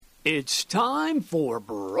It's time for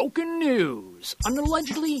Broken News, an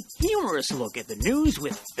allegedly humorous look at the news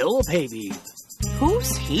with Philip Haybeeb.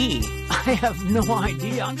 Who's he? I have no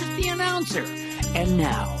idea. I'm just the announcer. And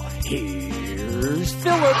now, here's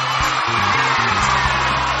Philip.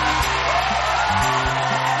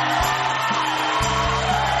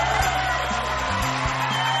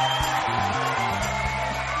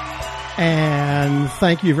 And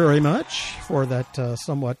thank you very much for that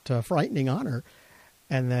somewhat frightening honor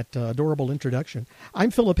and that adorable introduction.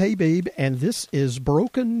 I'm Philip Haybeeb, and this is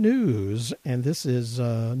Broken News, and this is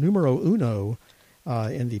numero uno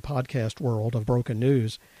in the podcast world of Broken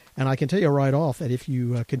News. And I can tell you right off that if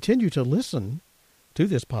you continue to listen to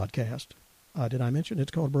this podcast, did I mention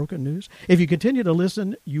it's called Broken News? If you continue to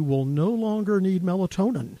listen, you will no longer need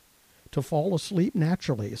melatonin to fall asleep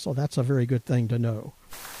naturally, so that's a very good thing to know.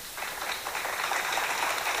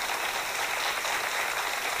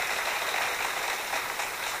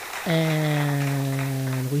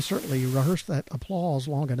 And we certainly rehearsed that applause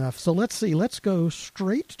long enough. So let's see. Let's go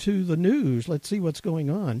straight to the news. Let's see what's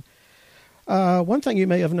going on. One thing you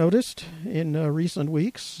may have noticed in recent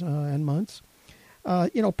weeks and months,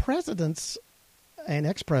 presidents and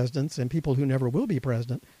ex-presidents and people who never will be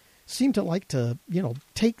president seem to like to,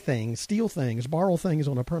 take things, steal things, borrow things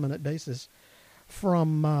on a permanent basis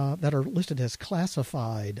from that are listed as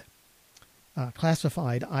classified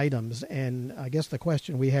items. And I guess the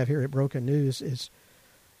question we have here at Broken News is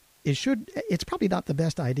it's probably not the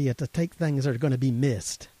best idea to take things that are going to be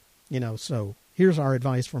missed, so here's our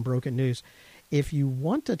advice from Broken News. If you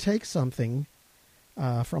want to take something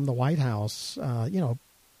from the White House,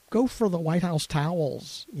 go for the White House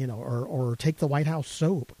towels, or take the White House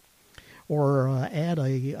soap, or add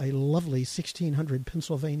a lovely 1600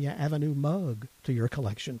 Pennsylvania Avenue mug to your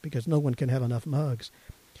collection, because no one can have enough mugs.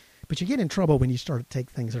 But you get in trouble when you start to take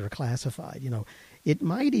things that are classified. It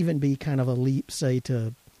might even be kind of a leap, say,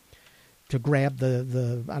 to grab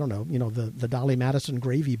the Dolly Madison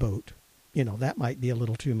gravy boat. That might be a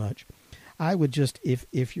little too much. I would just,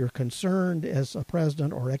 if you're concerned as a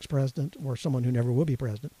president or ex-president or someone who never will be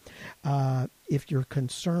president, if you're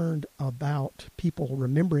concerned about people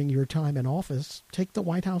remembering your time in office, take the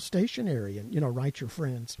White House stationery and, write your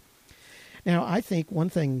friends. Now, I think one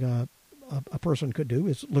thing a person could do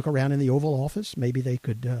is look around in the Oval Office. Maybe they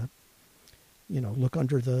could, look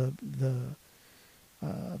under the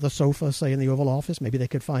sofa, say, in the Oval Office. Maybe they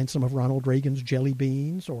could find some of Ronald Reagan's jelly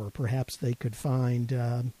beans, or perhaps they could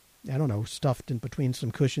find, stuffed in between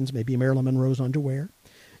some cushions, maybe Marilyn Monroe's underwear.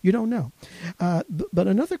 You don't know. But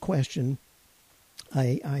another question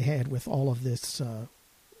I had with all of this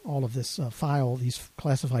file, these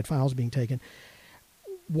classified files being taken,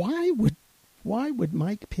 why would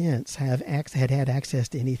Mike Pence had access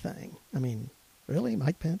to anything? I mean, really,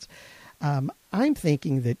 Mike Pence? I'm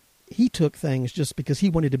thinking that he took things just because he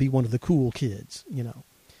wanted to be one of the cool kids,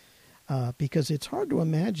 because it's hard to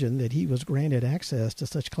imagine that he was granted access to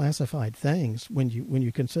such classified things when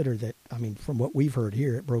you consider that, I mean, from what we've heard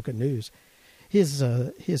here at Broken News, his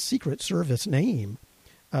Secret Service name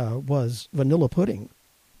was Vanilla Pudding.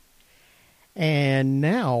 And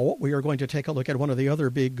now we are going to take a look at one of the other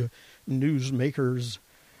big newsmakers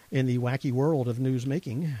in the wacky world of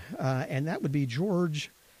newsmaking, and that would be George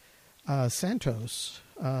Santos,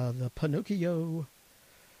 the Pinocchio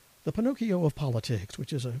of politics,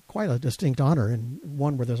 which is quite a distinct honor and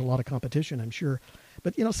one where there's a lot of competition, I'm sure.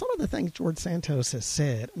 But, some of the things George Santos has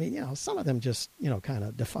said, I mean, some of them just, kind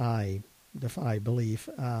of defy belief.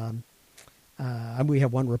 We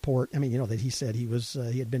have one report, I mean, that he said he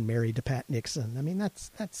had been married to Pat Nixon. I mean,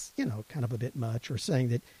 that's kind of a bit much, or saying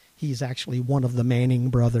that he's actually one of the Manning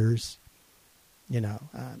brothers. I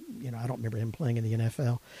don't remember him playing in the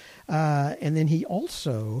NFL. And then he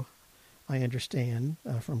also, I understand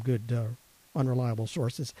from good, unreliable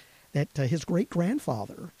sources, that his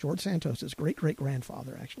great-grandfather, George Santos'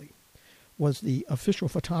 great-great-grandfather, actually, was the official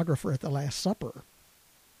photographer at the Last Supper.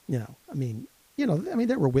 There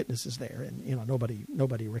were witnesses there, and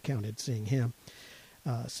nobody recounted seeing him,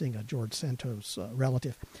 seeing a George Santos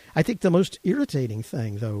relative. I think the most irritating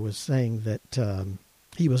thing, though, was saying that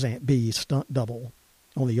he was Aunt Bee's stunt double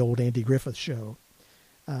on the old Andy Griffith show.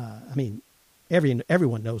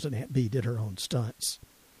 Everyone knows that Aunt Bee did her own stunts,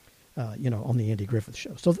 on the Andy Griffith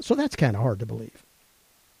show. So that's kind of hard to believe.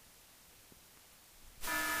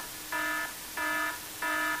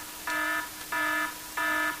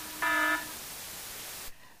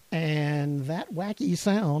 And that wacky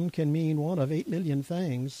sound can mean one of 8 million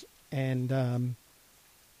things. And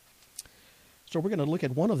so we're going to look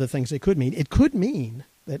at one of the things it could mean. It could mean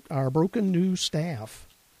that our Broken News staff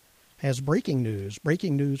has breaking news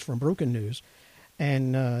from Broken News.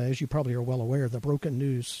 And as you probably are well aware, the Broken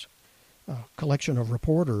News collection of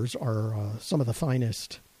reporters are some of the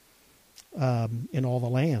finest in all the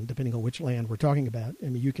land, depending on which land we're talking about. I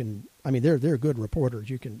mean, they're good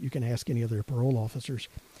reporters. You can ask any of their parole officers.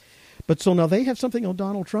 But so now they have something on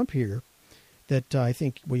Donald Trump here that I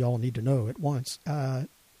think we all need to know at once.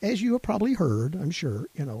 As you have probably heard, I'm sure,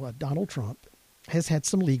 Donald Trump has had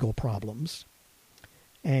some legal problems,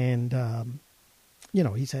 and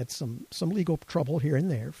he's had some legal trouble here and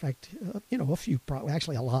there. In fact,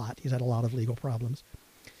 actually a lot. He's had a lot of legal problems.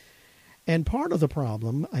 And part of the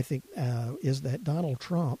problem, I think, is that Donald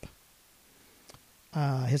Trump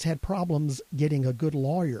has had problems getting a good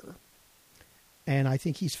lawyer. And I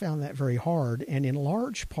think he's found that very hard. And in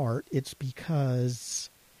large part, it's because,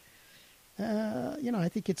 I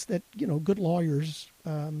think it's that, good lawyers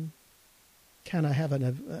kind of have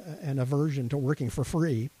an aversion to working for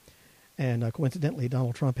free. And coincidentally,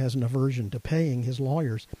 Donald Trump has an aversion to paying his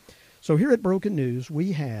lawyers. So here at Broken News,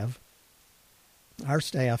 our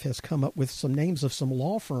staff has come up with some names of some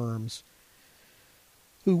law firms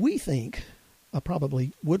who we think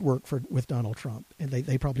probably would work with Donald Trump, and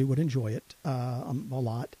they probably would enjoy it a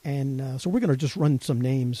lot. And so we're going to just run some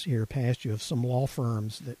names here past you of some law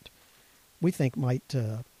firms that we think might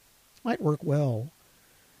work well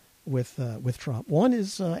with Trump. One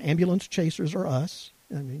is Ambulance Chasers or Us.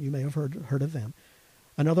 I mean, you may have heard of them.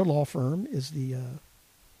 Another law firm is the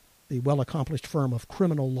well-accomplished firm of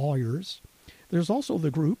Criminal Lawyers. There's also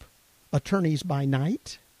the group Attorneys by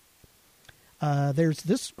Night. There's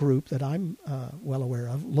this group that I'm well aware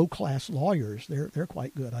of, Low Class Lawyers. They're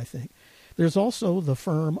quite good, I think. There's also the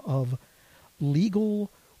firm of Legal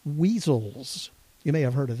Weasels. You may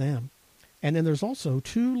have heard of them. And then there's also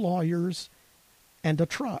Two Lawyers and a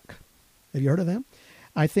Truck. Have you heard of them?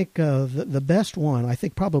 I think the best one, I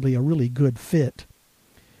think probably a really good fit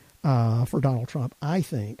for Donald Trump, I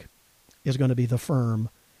think, is going to be the firm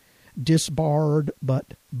Disbarred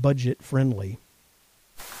but Budget Friendly.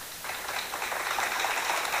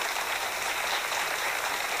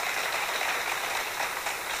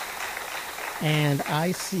 And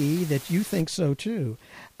I see that you think so too.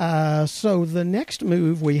 So the next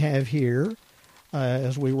move we have here,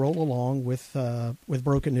 as we roll along with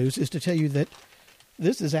Broken News, is to tell you that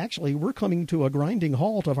we're coming to a grinding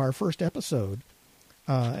halt of our first episode,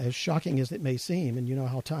 as shocking as it may seem, and you know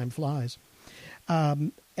how time flies.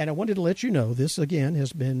 And I wanted to let you know, this again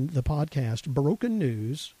has been the podcast Broken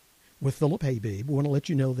News with Philip Habib. We want to let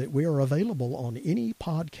you know that we are available on any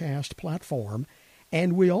podcast platform,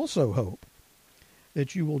 and we also hope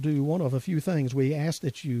that you will do one of a few things. We ask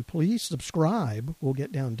that you please subscribe. We'll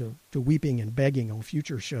get down to weeping and begging on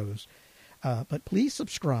future shows. But please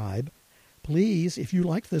subscribe. Please, if you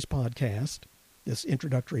liked this podcast, this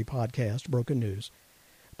introductory podcast, Broken News,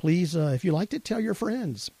 please, if you liked it, tell your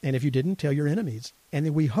friends. And if you didn't, tell your enemies. And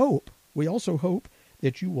then we also hope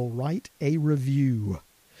that you will write a review.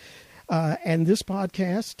 And this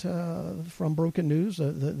podcast from Broken News,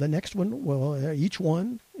 the next one, each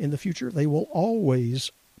one in the future, they will always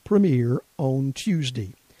premiere on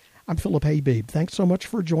Tuesday. I'm Philip Habib. Thanks so much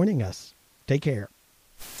for joining us. Take care.